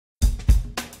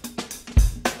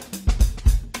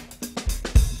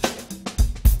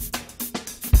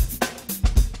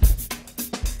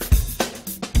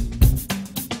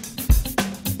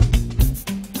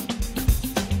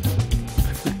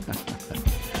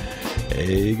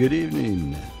Hey, good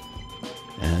evening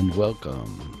and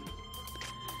welcome.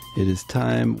 It is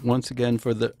time once again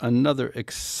for another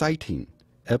exciting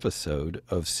episode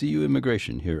of CU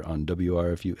Immigration here on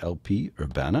WRFU LP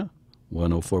Urbana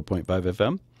 104.5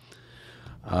 FM.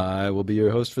 I will be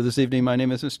your host for this evening. My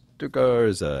name is Mr.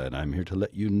 Garza, and I'm here to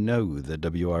let you know that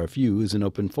WRFU is an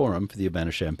open forum for the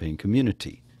Urbana-Champaign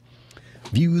community.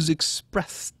 Views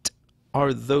expressed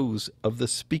are those of the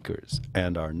speakers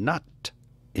and are not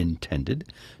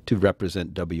intended to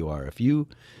represent WRFU,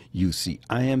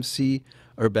 UCIMC,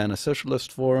 Urbana Socialist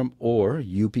Forum, or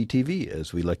UPTV,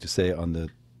 as we like to say on the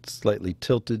slightly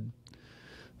tilted,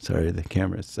 sorry, the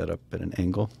camera is set up at an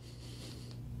angle,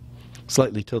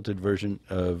 slightly tilted version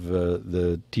of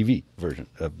the TV version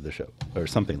of the show, or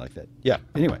something like that. Yeah,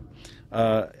 anyway,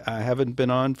 I haven't been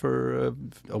on for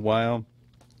a while.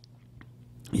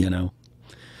 You know,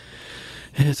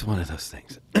 it's one of those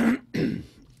things.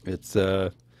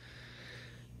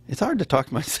 It's hard to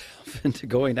talk myself into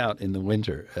going out in the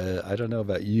winter. I don't know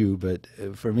about you, but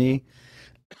for me,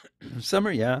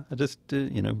 summer, yeah, I just,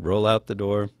 roll out the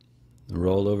door,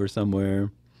 roll over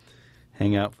somewhere,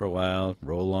 hang out for a while,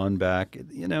 roll on back.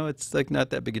 It's like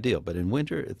not that big a deal. But in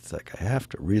winter, it's like I have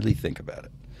to really think about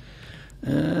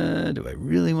it. Do I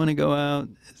really want to go out?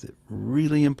 Is it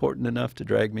really important enough to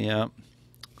drag me out?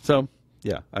 So,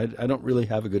 yeah, I don't really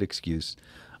have a good excuse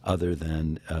other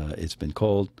than it's been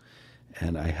cold,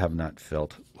 and I have not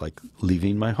felt like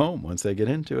leaving my home once I get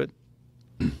into it.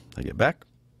 I get back,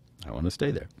 I want to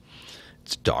stay there.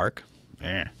 It's dark.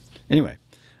 Anyway,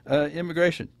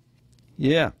 immigration.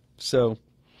 Yeah, so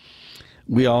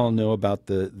we all know about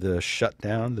the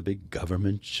shutdown, the big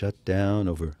government shutdown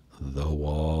over the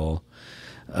wall.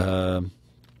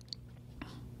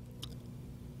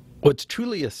 What's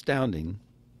truly astounding,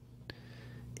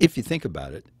 if you think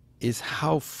about it, is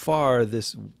how far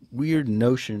this weird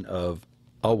notion of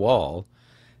a wall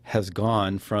has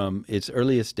gone from its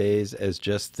earliest days as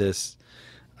just this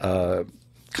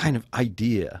kind of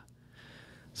idea,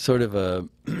 sort of a,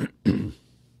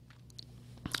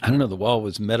 I don't know, the wall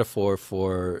was metaphor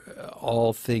for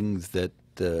all things that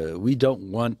we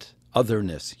don't want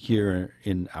otherness here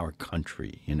in our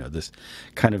country. This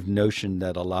kind of notion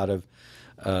that a lot of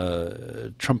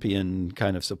Trumpian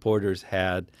kind of supporters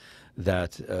had,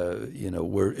 that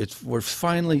we're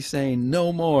finally saying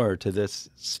no more to this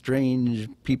strange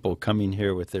people coming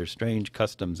here with their strange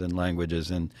customs and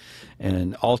languages and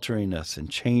altering us and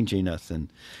changing us and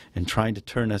trying to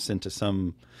turn us into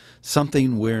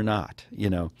something we're not.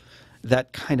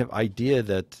 That kind of idea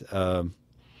that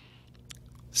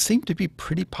seemed to be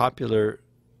pretty popular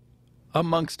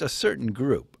amongst a certain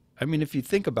group. I mean, if you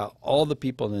think about all the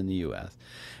people in the U.S.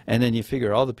 and then you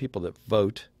figure all the people that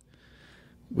vote,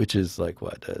 which is like,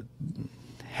 what,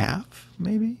 half,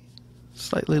 maybe?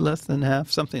 Slightly less than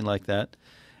half, something like that.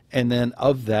 And then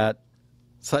of that,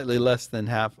 slightly less than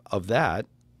half of that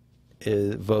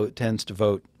tends to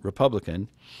vote Republican.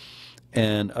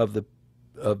 And of the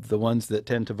ones that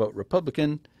tend to vote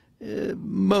Republican,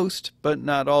 most, but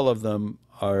not all of them,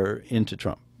 are into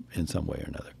Trump in some way or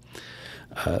another.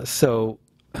 So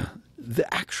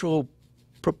the actual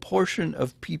proportion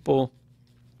of people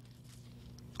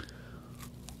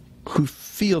who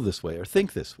feel this way or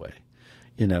think this way,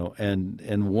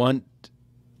 and want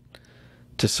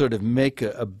to sort of make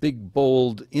a big,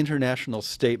 bold international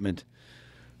statement,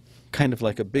 kind of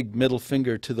like a big middle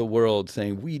finger to the world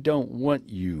saying, we don't want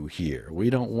you here. We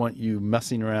don't want you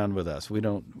messing around with us.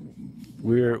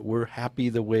 We're happy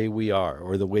the way we are,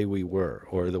 or the way we were,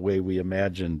 or the way we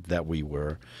imagined that we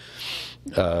were.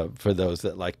 For those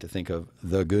that like to think of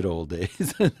the good old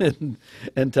days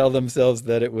and tell themselves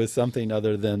that it was something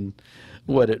other than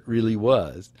what it really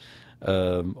was,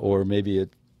 or maybe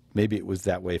it was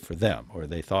that way for them, or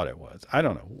they thought it was. I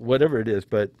don't know, whatever it is,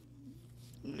 but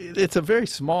it's a very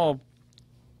small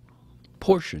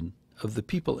portion of the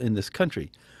people in this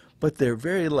country, but they're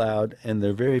very loud and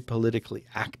they're very politically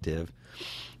active,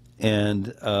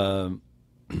 and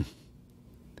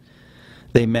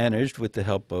they managed, with the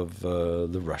help of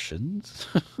the Russians,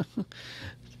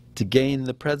 to gain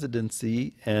the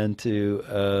presidency and to,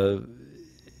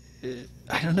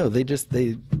 I don't know, they've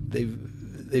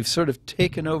sort of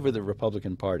taken over the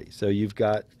Republican Party. So you've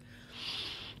got,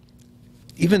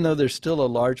 even though there's still a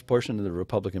large portion of the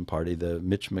Republican Party, the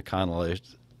Mitch McConnell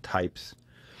types,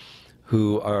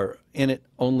 who are in it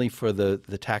only for the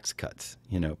tax cuts,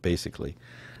 basically.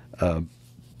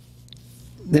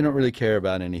 They don't really care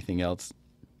about anything else.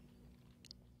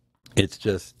 It's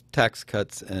just tax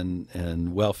cuts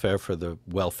and welfare for the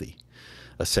wealthy,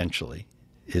 essentially,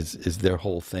 is their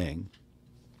whole thing.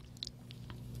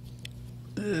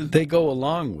 They go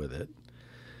along with it,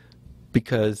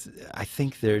 because I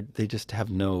think they just have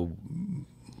no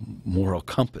moral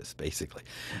compass, basically.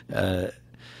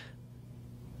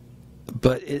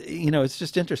 But it's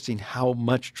just interesting how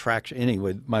much traction.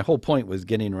 Anyway, my whole point was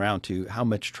getting around to how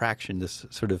much traction this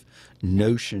sort of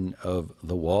notion of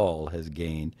the wall has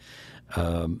gained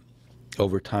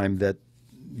over time. That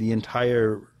the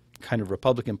entire kind of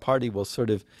Republican Party will sort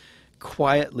of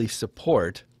quietly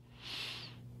support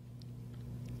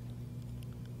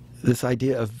this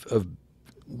idea of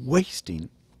wasting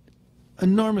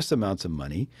enormous amounts of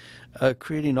money,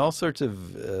 creating all sorts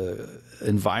of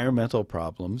environmental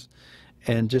problems,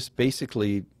 and just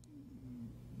basically,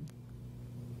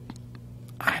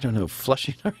 I don't know,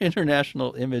 flushing our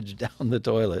international image down the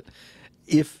toilet,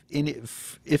 if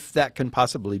that can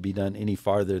possibly be done any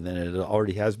farther than it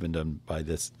already has been done by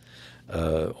this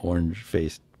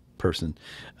orange-faced person.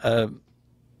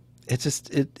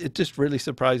 It just really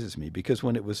surprises me, because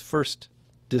when it was first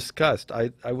discussed,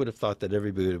 I would have thought that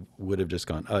everybody would have just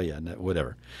gone, oh yeah, no,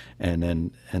 whatever,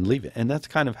 and leave it. And that's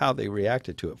kind of how they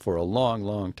reacted to it for a long,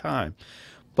 long time.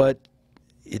 But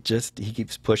he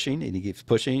keeps pushing, and he keeps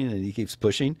pushing, and he keeps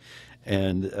pushing,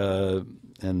 and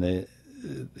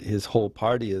his whole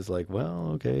party is like,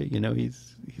 well, okay,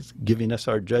 he's giving us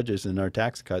our judges and our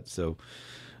tax cuts, so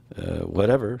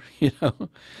whatever,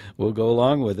 we'll go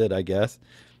along with it, I guess.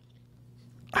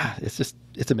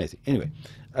 It's amazing. Anyway.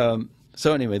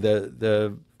 So anyway,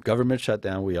 the government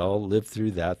shutdown, we all lived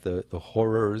through that, the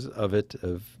horrors of it,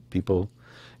 of people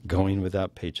going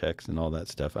without paychecks and all that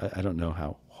stuff. I don't know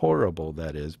how horrible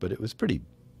that is, but it was pretty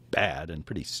bad and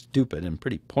pretty stupid and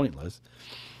pretty pointless.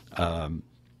 And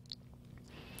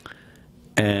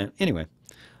anyway,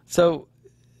 so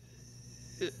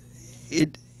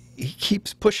he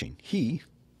keeps pushing.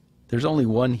 There's only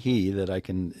one he that I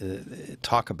can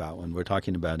talk about when we're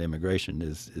talking about immigration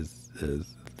is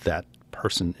that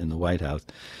person in the White House.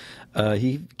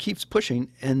 He keeps pushing,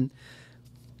 and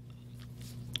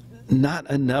not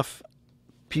enough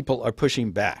people are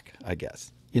pushing back, I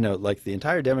guess. Like the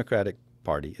entire Democratic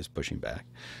Party is pushing back.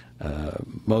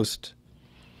 Most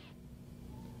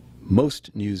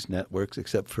news networks,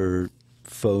 except for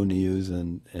Faux News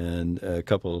and a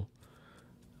couple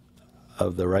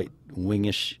of the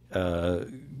right-wingish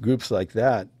groups like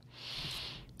that,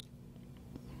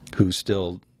 who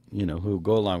still who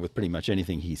go along with pretty much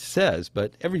anything he says,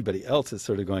 but everybody else is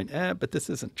sort of going, but this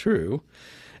isn't true.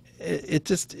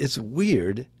 It's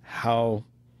weird how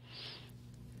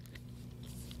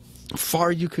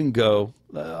far you can go.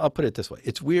 I'll put it this way.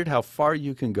 It's weird how far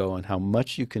you can go and how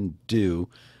much you can do,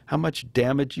 how much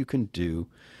damage you can do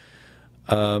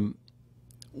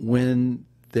when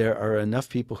there are enough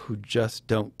people who just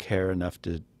don't care enough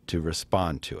to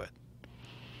respond to it.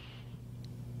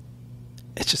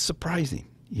 It's just surprising.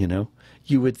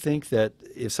 You would think that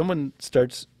if someone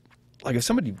starts, like if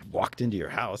somebody walked into your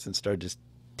house and started just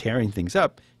tearing things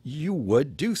up, you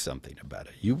would do something about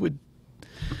it. You would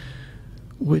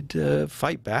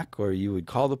fight back, or you would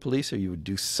call the police, or you would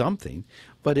do something.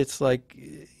 But it's like,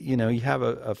 you have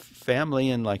a family,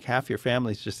 and like half your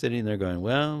family's just sitting there going,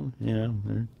 well,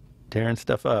 they're tearing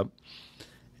stuff up.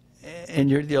 And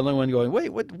you're the only one going, wait,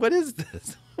 what is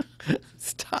this?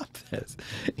 Stop this.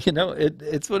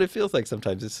 It's what it feels like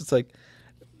sometimes. It's just like,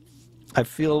 I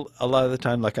feel a lot of the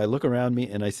time like I look around me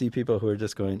and I see people who are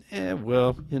just going,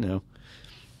 well,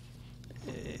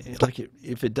 like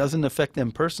if it doesn't affect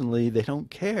them personally, they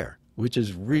don't care, which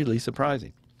is really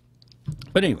surprising.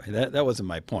 But anyway, that wasn't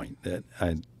my point. That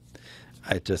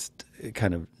I just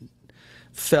kind of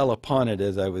fell upon it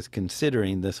as I was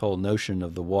considering this whole notion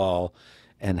of the wall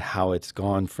and how it's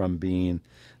gone from being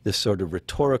this sort of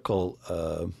rhetorical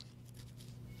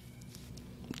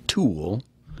tool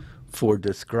for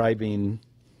describing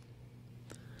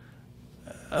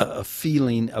a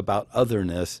feeling about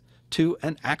otherness to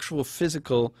an actual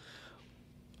physical,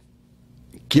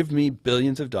 give me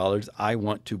billions of dollars, I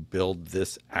want to build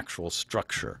this actual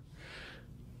structure.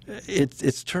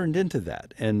 It's turned into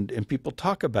that, and people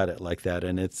talk about it like that,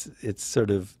 and it's sort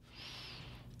of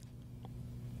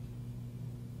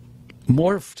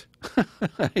morphed,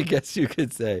 I guess you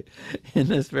could say, in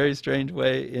this very strange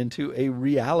way into a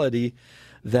reality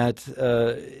that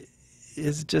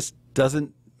just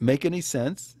doesn't make any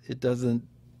sense. It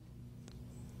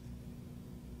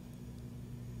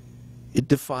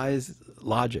defies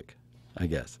logic, I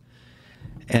guess.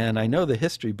 And I know the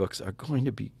history books are going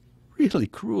to be really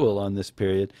cruel on this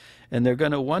period, and they're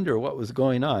going to wonder what was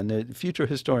going on. The future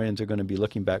historians are going to be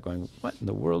looking back going, what in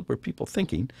the world were people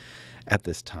thinking at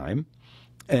this time?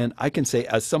 And I can say,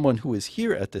 as someone who is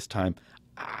here at this time,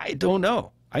 I don't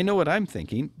know. I know what I'm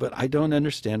thinking, but I don't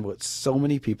understand what so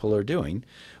many people are doing,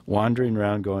 wandering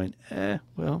around going, I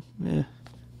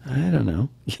don't know.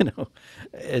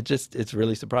 It's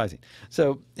really surprising.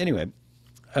 So anyway,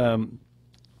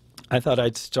 I thought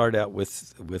I'd start out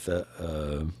with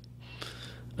a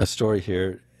story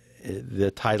here. The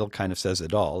title kind of says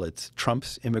it all. It's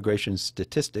Trump's immigration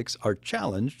statistics are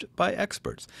challenged by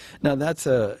experts. Now that's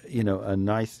a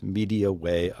nice media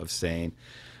way of saying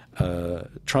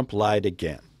Trump lied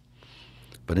again.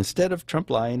 But instead of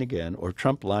Trump lying again or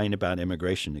Trump lying about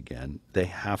immigration again, they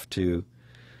have to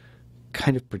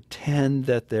kind of pretend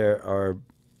that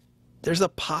there's a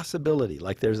possibility,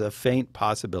 like there's a faint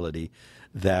possibility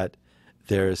that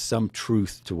there's some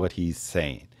truth to what he's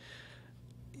saying,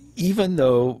 even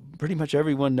though pretty much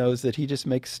everyone knows that he just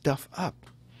makes stuff up.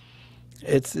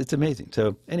 It's amazing.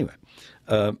 So anyway,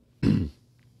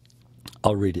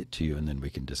 I'll read it to you and then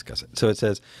we can discuss it. So it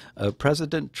says,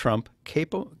 President Trump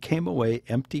came away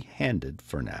empty-handed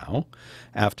for now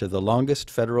after the longest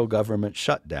federal government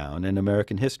shutdown in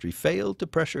American history failed to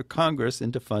pressure Congress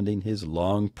into funding his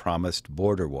long-promised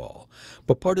border wall,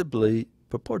 purportedly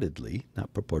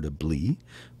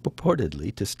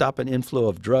to stop an inflow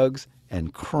of drugs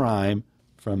and crime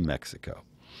from Mexico.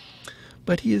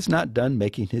 But he is not done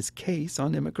making his case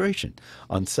on immigration.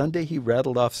 On Sunday, he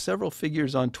rattled off several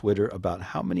figures on Twitter about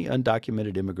how many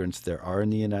undocumented immigrants there are in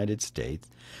the United States,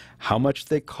 how much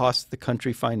they cost the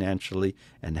country financially,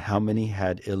 and how many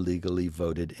had illegally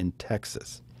voted in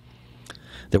Texas.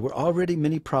 There were already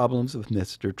many problems with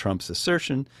Mr. Trump's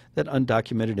assertion that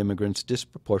undocumented immigrants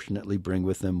disproportionately bring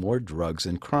with them more drugs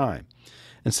and crime.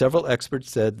 And several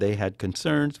experts said they had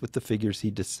concerns with the figures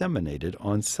he disseminated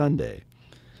on Sunday.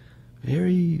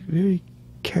 Very, very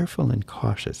careful and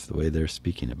cautious the way they're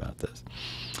speaking about this.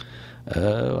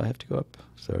 I have to go up.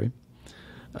 Sorry.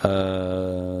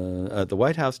 The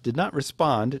White House did not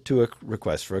respond to a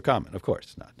request for a comment. Of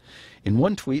course not. In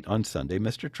one tweet on Sunday,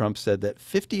 Mr. Trump said that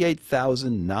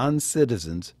 58,000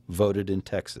 non-citizens voted in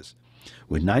Texas,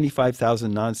 with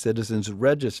 95,000 non-citizens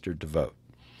registered to vote.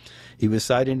 He was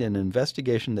citing an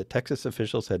investigation that Texas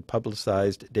officials had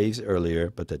publicized days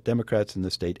earlier, but that Democrats in the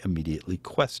state immediately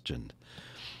questioned.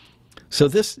 So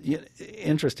this,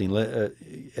 interesting,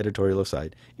 editorial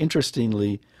aside,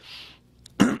 interestingly,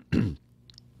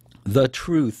 the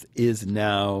truth is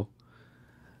now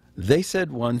they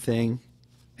said one thing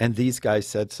and these guys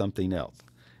said something else.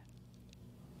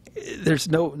 There's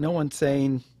no one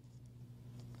saying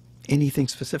anything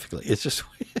specifically. It's just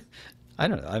I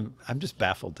don't know. I'm just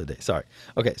baffled today. Sorry.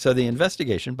 Okay, so the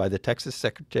investigation by the Texas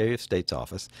Secretary of State's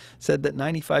office said that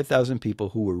 95,000 people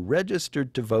who were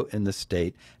registered to vote in the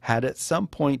state had at some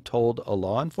point told a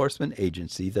law enforcement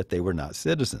agency that they were not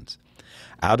citizens.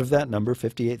 Out of that number,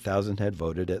 58,000 had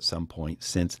voted at some point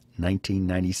since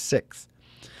 1996.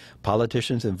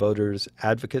 Politicians and voters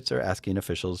advocates are asking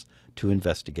officials to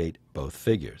investigate both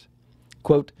figures.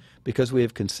 Quote, because we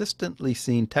have consistently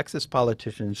seen Texas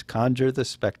politicians conjure the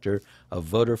specter of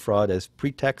voter fraud as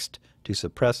pretext to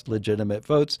suppress legitimate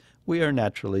votes, we are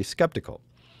naturally skeptical.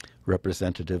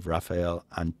 Representative Rafael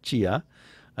Anchia,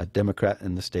 a Democrat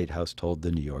in the State House, told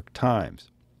the New York Times.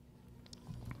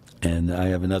 And I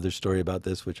have another story about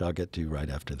this, which I'll get to right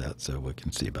after that, so we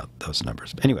can see about those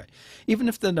numbers. But anyway, even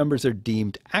if the numbers are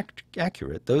deemed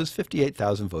accurate, those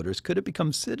 58,000 voters could have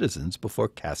become citizens before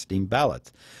casting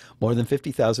ballots. More than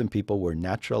 50,000 people were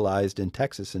naturalized in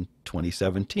Texas in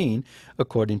 2017,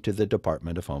 according to the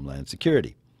Department of Homeland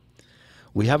Security.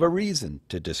 We have a reason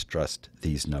to distrust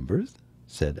these numbers,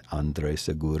 said Andre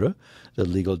Segura, the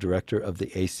legal director of the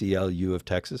ACLU of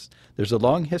Texas. There's a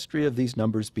long history of these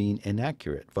numbers being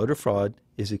inaccurate. Voter fraud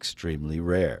is extremely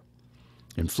rare.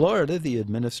 In Florida, the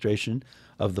administration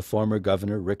of the former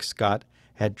governor, Rick Scott,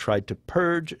 had tried to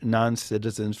purge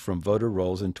non-citizens from voter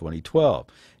rolls in 2012.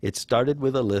 It started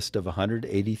with a list of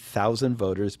 180,000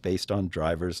 voters based on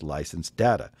driver's license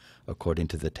data, according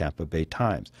to the Tampa Bay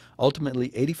Times.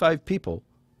 Ultimately, 85 people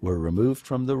were removed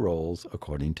from the rolls,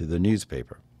 according to the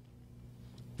newspaper.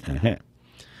 In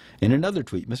another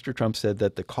tweet, Mr. Trump said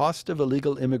that the cost of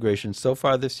illegal immigration so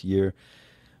far this year,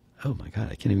 oh my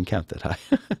God, I can't even count that high,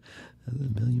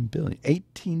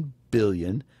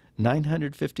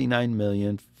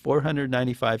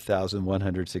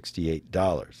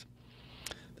 $18,959,495,168.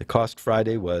 The cost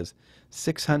Friday was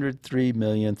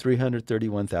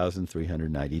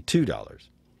 $603,331,392.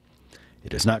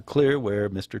 It is not clear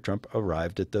where Mr. Trump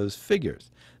arrived at those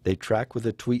figures. They track with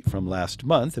a tweet from last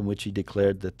month in which he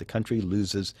declared that the country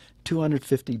loses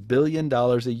 $250 billion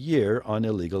a year on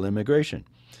illegal immigration.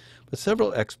 But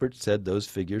several experts said those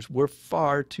figures were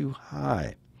far too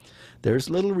high. There's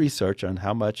little research on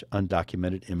how much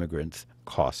undocumented immigrants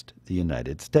cost the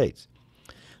United States.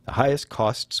 The highest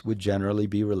costs would generally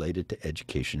be related to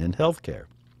education and health care.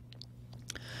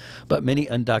 But many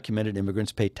undocumented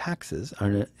immigrants pay taxes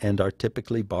and are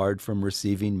typically barred from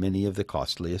receiving many of the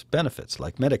costliest benefits,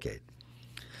 like Medicaid.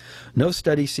 No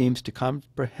study seems to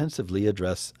comprehensively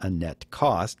address a net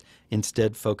cost,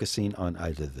 instead focusing on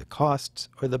either the costs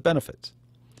or the benefits.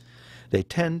 They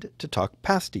tend to talk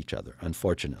past each other,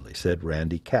 unfortunately, said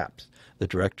Randy Capps, the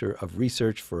Director of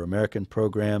Research for American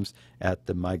Programs at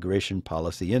the Migration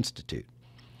Policy Institute.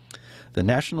 The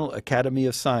National Academy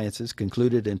of Sciences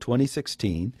concluded in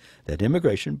 2016 that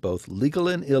immigration, both legal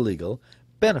and illegal,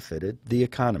 benefited the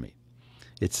economy.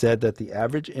 It said that the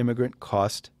average immigrant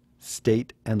cost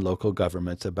state and local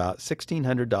governments about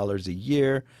 $1,600 a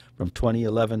year from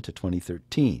 2011 to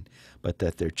 2013, but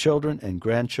that their children and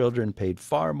grandchildren paid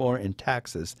far more in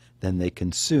taxes than they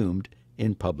consumed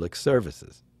in public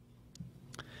services.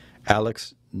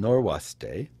 Alex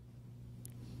Nowrasteh,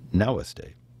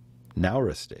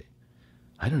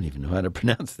 I don't even know how to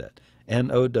pronounce that,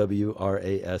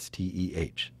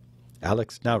 Nowrasteh,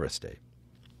 Alex Nowrasteh,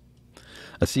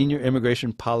 a senior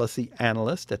immigration policy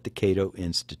analyst at the Cato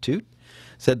Institute,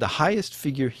 said the highest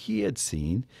figure he had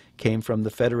seen came from the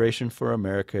Federation for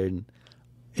American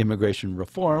Immigration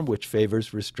Reform, which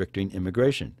favors restricting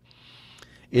immigration.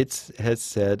 It has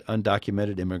said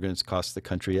undocumented immigrants cost the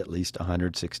country at least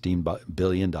 $116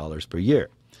 billion per year.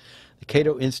 The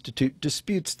Cato Institute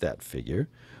disputes that figure,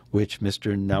 which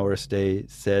Mr. Nowrasteh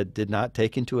said did not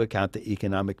take into account the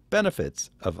economic benefits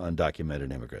of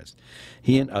undocumented immigrants.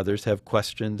 He and others have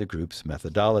questioned the group's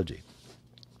methodology.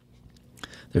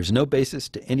 There's no basis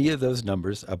to any of those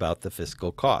numbers about the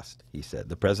fiscal cost, he said.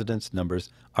 The president's numbers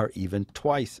are even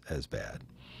twice as bad.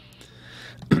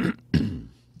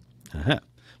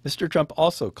 Mr. Trump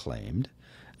also claimed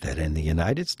that in the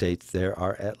United States there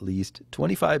are at least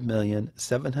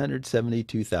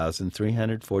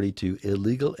 25,772,342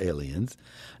 illegal aliens,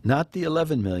 not the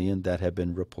 11 million that have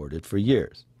been reported for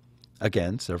years.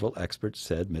 Again, several experts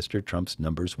said Mr. Trump's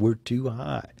numbers were too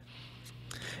high.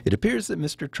 It appears that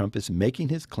Mr. Trump is making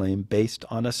his claim based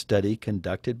on a study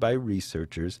conducted by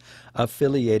researchers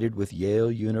affiliated with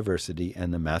Yale University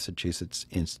and the Massachusetts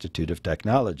Institute of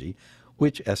Technology,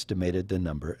 which estimated the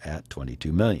number at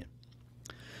 22 million.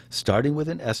 Starting with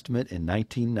an estimate in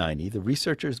 1990, the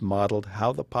researchers modeled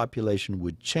how the population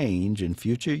would change in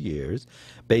future years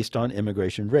based on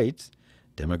immigration rates,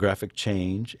 demographic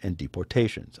change, and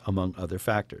deportations, among other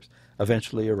factors,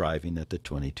 eventually arriving at the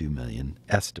 22 million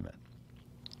estimate.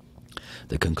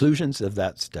 The conclusions of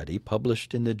that study,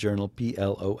 published in the journal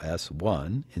PLOS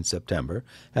One in September,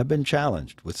 have been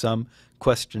challenged, with some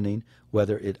questioning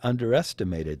whether it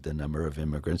underestimated the number of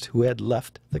immigrants who had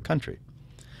left the country.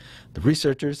 The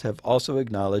researchers have also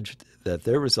acknowledged that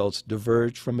their results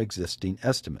diverge from existing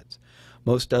estimates.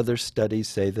 Most other studies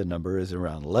say the number is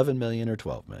around 11 million or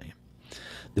 12 million.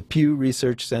 The Pew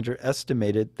Research Center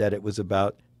estimated that it was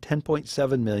about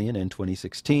 10.7 million in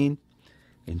 2016.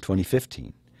 In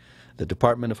 2015, the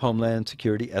Department of Homeland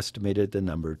Security estimated the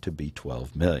number to be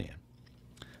 12 million.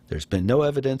 There's been no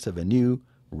evidence of a new,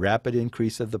 rapid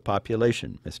increase of the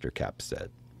population, Mr. Capps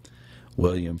said.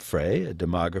 William Frey, a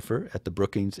demographer at the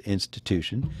Brookings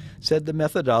Institution, said the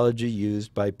methodology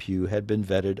used by Pew had been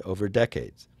vetted over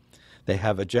decades. They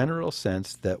have a general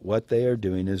sense that what they are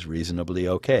doing is reasonably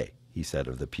okay, he said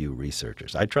of the Pew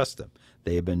researchers. I trust them.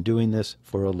 They have been doing this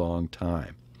for a long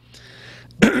time.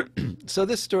 So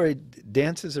this story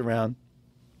dances around.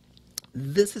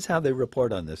 This is how they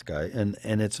report on this guy, and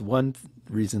it's one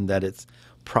reason that it's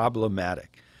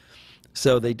problematic.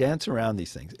 So they dance around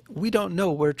these things. We don't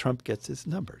know where Trump gets his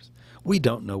numbers. We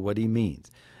don't know what he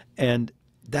means. And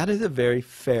that is a very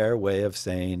fair way of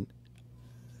saying,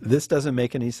 this doesn't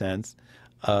make any sense.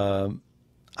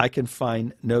 I can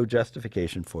find no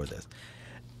justification for this.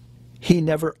 He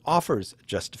never offers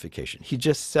justification. He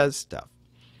just says stuff.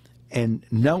 And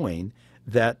knowing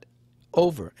that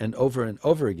over and over and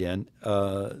over again,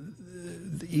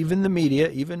 even the media,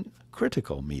 even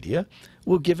critical media,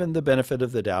 will give him the benefit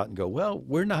of the doubt and go, well,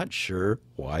 we're not sure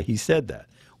why he said that.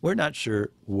 We're not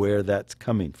sure where that's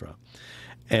coming from.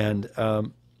 And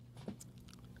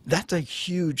that's a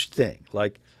huge thing.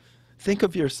 Like, think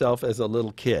of yourself as a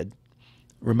little kid.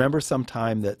 Remember some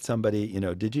time that somebody,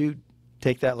 did you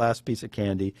take that last piece of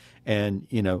candy and,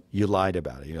 you lied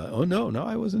about it. You're like, oh, no,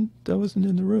 I wasn't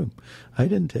in the room. I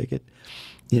didn't take it.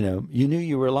 You knew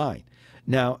you were lying.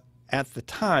 Now, at the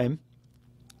time,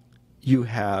 you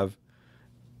have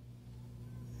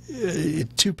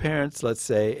two parents, let's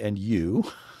say, and you,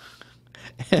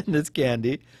 and this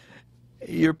candy,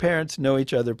 Your parents know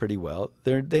each other pretty well.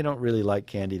 They don't really like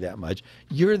candy that much.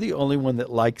 You're the only one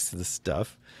that likes the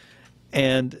stuff.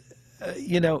 And,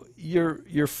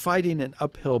 you're fighting an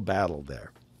uphill battle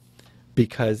there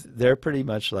because they're pretty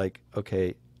much like,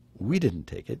 okay, we didn't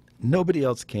take it. Nobody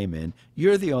else came in.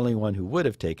 You're the only one who would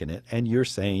have taken it, and you're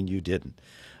saying you didn't.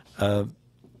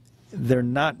 They're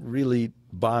not really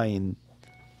buying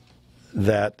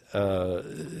that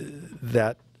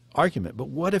argument. But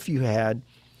what if you had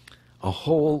a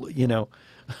whole,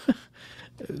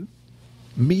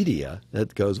 media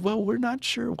that goes, well, we're not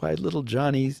sure why little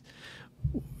Johnny's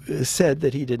said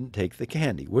that he didn't take the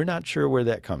candy. We're not sure where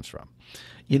that comes from.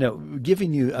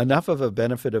 Giving you enough of a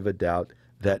benefit of a doubt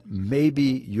that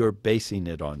maybe you're basing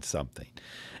it on something.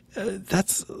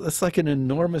 That's like an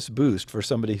enormous boost for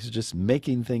somebody who's just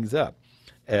making things up,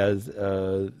 as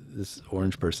this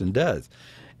orange person does.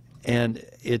 And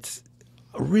it's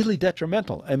really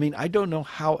detrimental. I mean, I don't know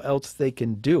how else they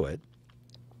can do it,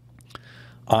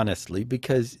 honestly,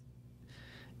 because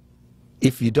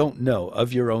if you don't know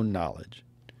of your own knowledge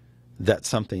that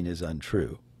something is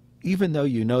untrue, even though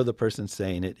you know the person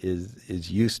saying it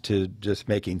is used to just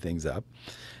making things up,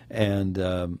 and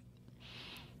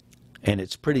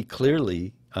it's pretty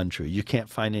clearly untrue. You can't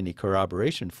find any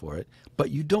corroboration for it, but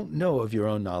you don't know of your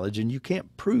own knowledge, and you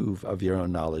can't prove of your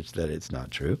own knowledge that it's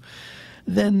not true.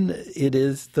 Then it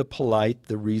is the polite,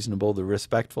 the reasonable, the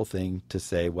respectful thing to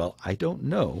say, well, I don't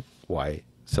know why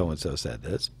so-and-so said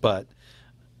this, but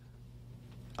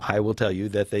I will tell you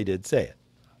that they did say it.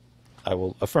 I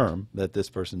will affirm that this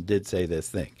person did say this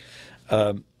thing.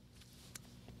 So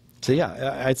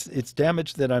yeah, it's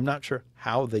damage that I'm not sure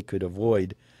how they could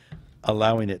avoid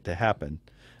allowing it to happen.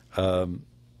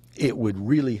 It would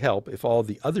really help if all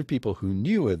the other people who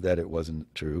knew that it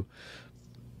wasn't true,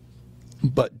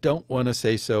 but don't want to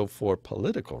say so for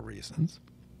political reasons,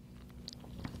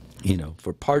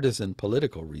 for partisan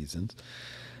political reasons,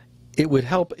 it would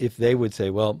help if they would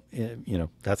say, well,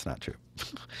 that's not true.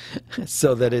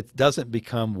 So that it doesn't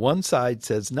become one side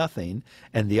says nothing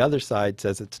and the other side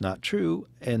says it's not true.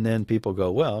 And then people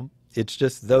go, well, it's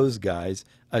just those guys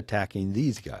attacking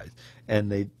these guys.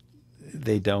 And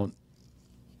they don't,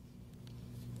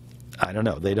 I don't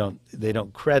know, they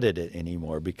don't credit it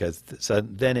anymore, because so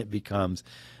then it becomes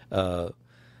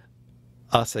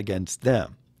us against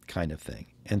them kind of thing.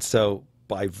 And so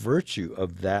by virtue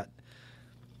of that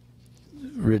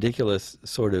ridiculous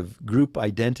sort of group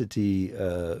identity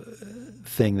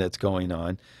thing that's going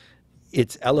on,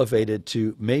 it's elevated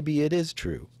to maybe it is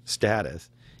true status,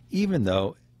 even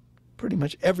though pretty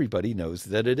much everybody knows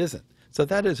that it isn't. So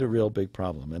that is a real big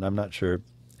problem, and I'm not sure,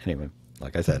 anyway,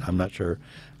 like I said, I'm not sure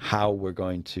how we're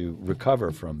going to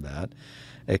recover from that,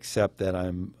 except that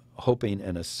I'm hoping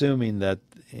and assuming that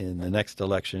in the next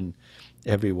election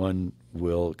everyone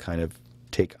will kind of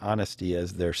take honesty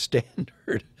as their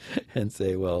standard and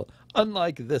say, well,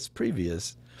 unlike this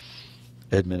previous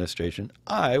administration,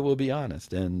 I will be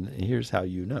honest, and here's how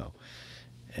you know.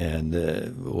 And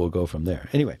we'll go from there.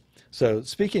 Anyway, so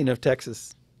speaking of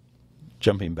Texas,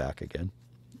 jumping back again.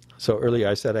 So earlier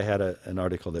I said I had an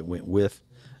article that went with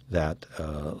that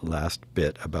last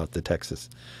bit about the Texas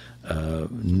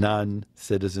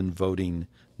non-citizen voting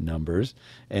numbers,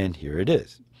 and here it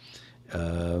is.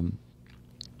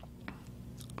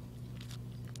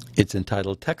 It's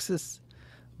entitled, Texas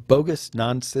Bogus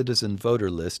Non-Citizen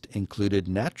Voter List Included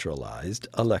Naturalized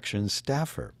Election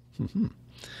Staffer.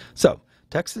 So,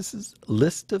 Texas's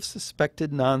list of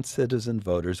suspected non-citizen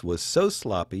voters was so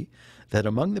sloppy that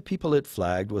among the people it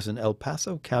flagged was an El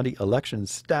Paso County election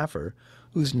staffer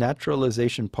whose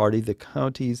naturalization party the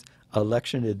county's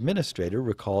election administrator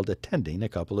recalled attending a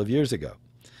couple of years ago.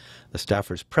 The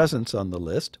staffer's presence on the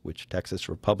list, which Texas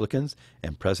Republicans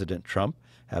and President Trump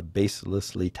have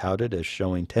baselessly touted as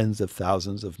showing tens of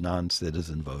thousands of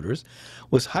non-citizen voters,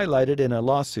 was highlighted in a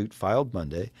lawsuit filed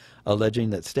Monday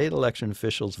alleging that state election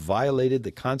officials violated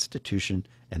the Constitution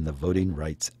and the Voting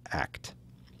Rights Act.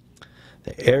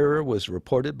 The error was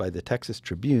reported by the Texas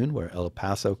Tribune, where El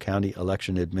Paso County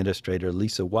Election Administrator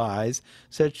Lisa Wise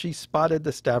said she spotted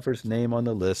the staffer's name on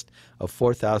the list of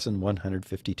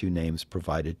 4,152 names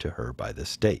provided to her by the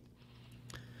state.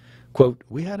 Quote,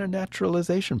 "We had a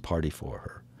naturalization party for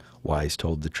her," Wise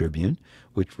told the Tribune,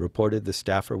 which reported the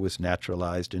staffer was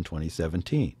naturalized in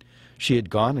 2017. She had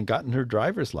gone and gotten her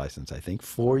driver's license, I think,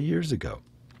 4 years ago.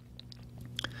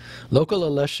 Local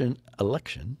election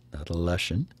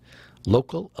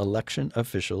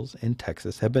officials in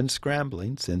Texas have been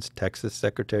scrambling since Texas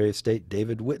Secretary of State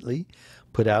David Whitley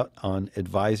put out an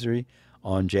advisory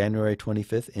on January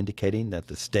 25th indicating that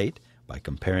the state, by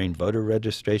comparing voter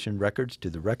registration records to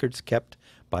the records kept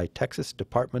by Texas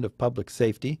Department of Public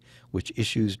Safety, which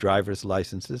issues driver's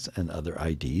licenses and other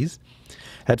IDs,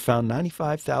 had found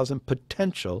 95,000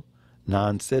 potential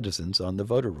non-citizens on the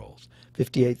voter rolls,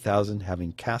 58,000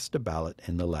 having cast a ballot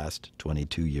in the last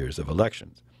 22 years of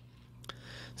elections.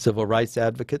 Civil rights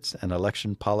advocates and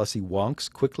election policy wonks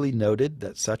quickly noted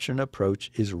that such an approach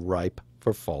is ripe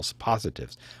for false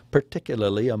positives,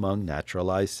 particularly among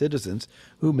naturalized citizens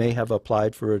who may have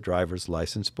applied for a driver's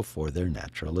license before their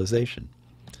naturalization.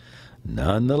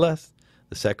 Nonetheless,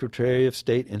 the Secretary of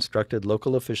State instructed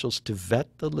local officials to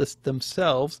vet the list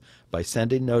themselves by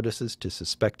sending notices to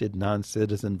suspected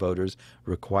non-citizen voters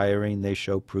requiring they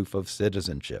show proof of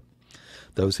citizenship.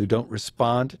 Those who don't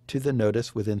respond to the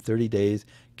notice within 30 days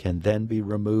can then be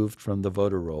removed from the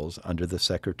voter rolls under the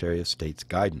Secretary of State's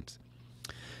guidance.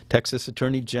 Texas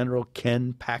Attorney General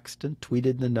Ken Paxton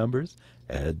tweeted the numbers,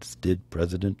 as did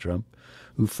President Trump,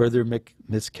 who further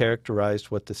mischaracterized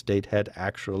what the state had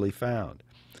actually found.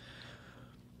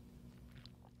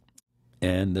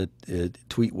 And the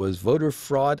tweet was, "Voter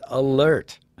fraud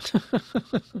alert."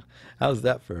 How's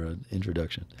that for an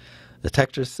introduction? The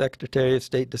Texas Secretary of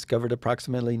State discovered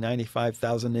approximately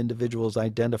 95,000 individuals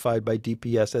identified by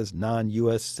DPS as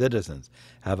non-U.S. citizens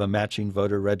have a matching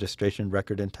voter registration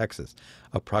record in Texas,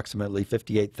 approximately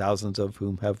 58,000 of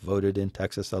whom have voted in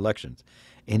Texas elections.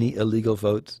 Any illegal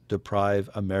votes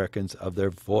deprive Americans of their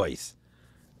voice.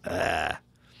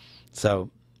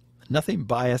 So, nothing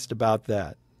biased about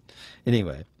that.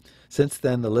 Anyway, since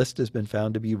then, the list has been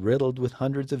found to be riddled with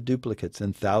hundreds of duplicates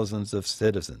and thousands of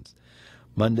citizens.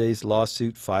 Monday's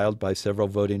lawsuit filed by several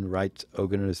voting rights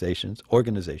organizations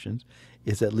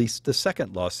is at least the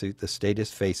second lawsuit the state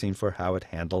is facing for how it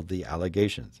handled the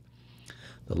allegations.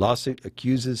 The lawsuit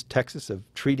accuses Texas of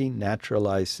treating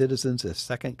naturalized citizens as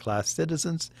second-class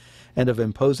citizens and of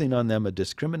imposing on them a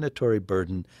discriminatory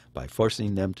burden by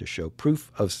forcing them to show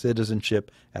proof of citizenship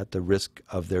at the risk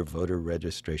of their voter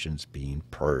registrations being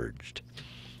purged.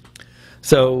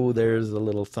 So there's a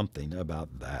little something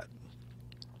about that.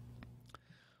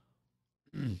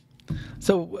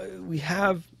 So we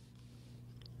have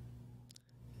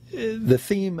the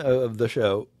theme of the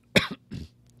show.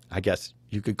 I guess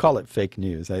you could call it fake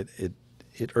news.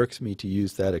 It irks me to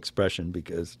use that expression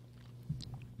because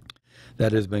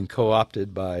that has been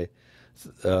co-opted by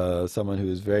someone who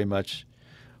is very much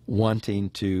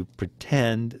wanting to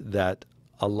pretend that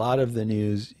a lot of the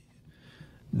news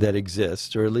that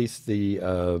exists, or at least the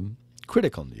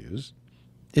critical news,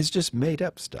 is just made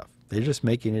up stuff. They're just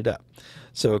making it up.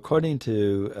 So according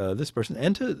to this person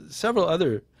and to several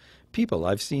other people,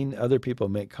 I've seen other people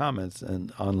make comments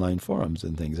in online forums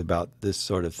and things about this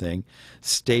sort of thing,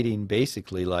 stating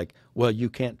basically like, well, you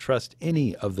can't trust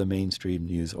any of the mainstream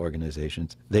news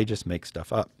organizations. They just make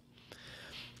stuff up.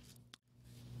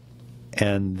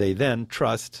 And they then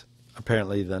trust,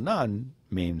 apparently, the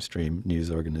non-mainstream news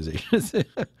organizations,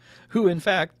 who in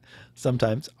fact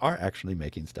sometimes are actually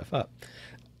making stuff up.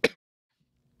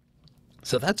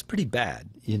 So that's pretty bad,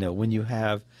 you know, when you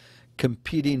have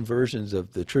competing versions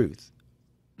of the truth.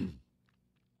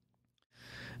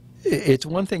 It's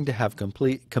one thing to have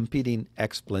competing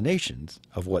explanations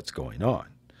of what's going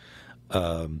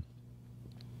on,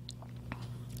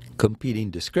 competing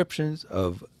descriptions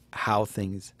of how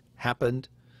things happened,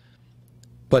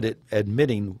 but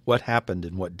admitting what happened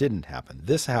and what didn't happen.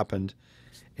 This happened,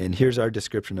 and here's our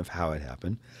description of how it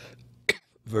happened,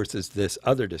 versus this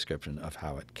other description of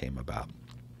how it came about.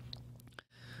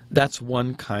 That's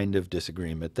one kind of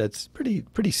disagreement that's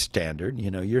pretty standard.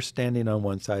 You know, you're standing on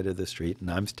one side of the street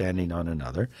and I'm standing on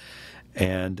another,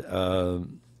 and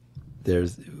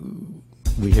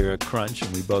we hear a crunch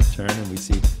and we both turn and we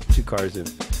see two cars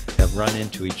have run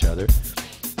into each other.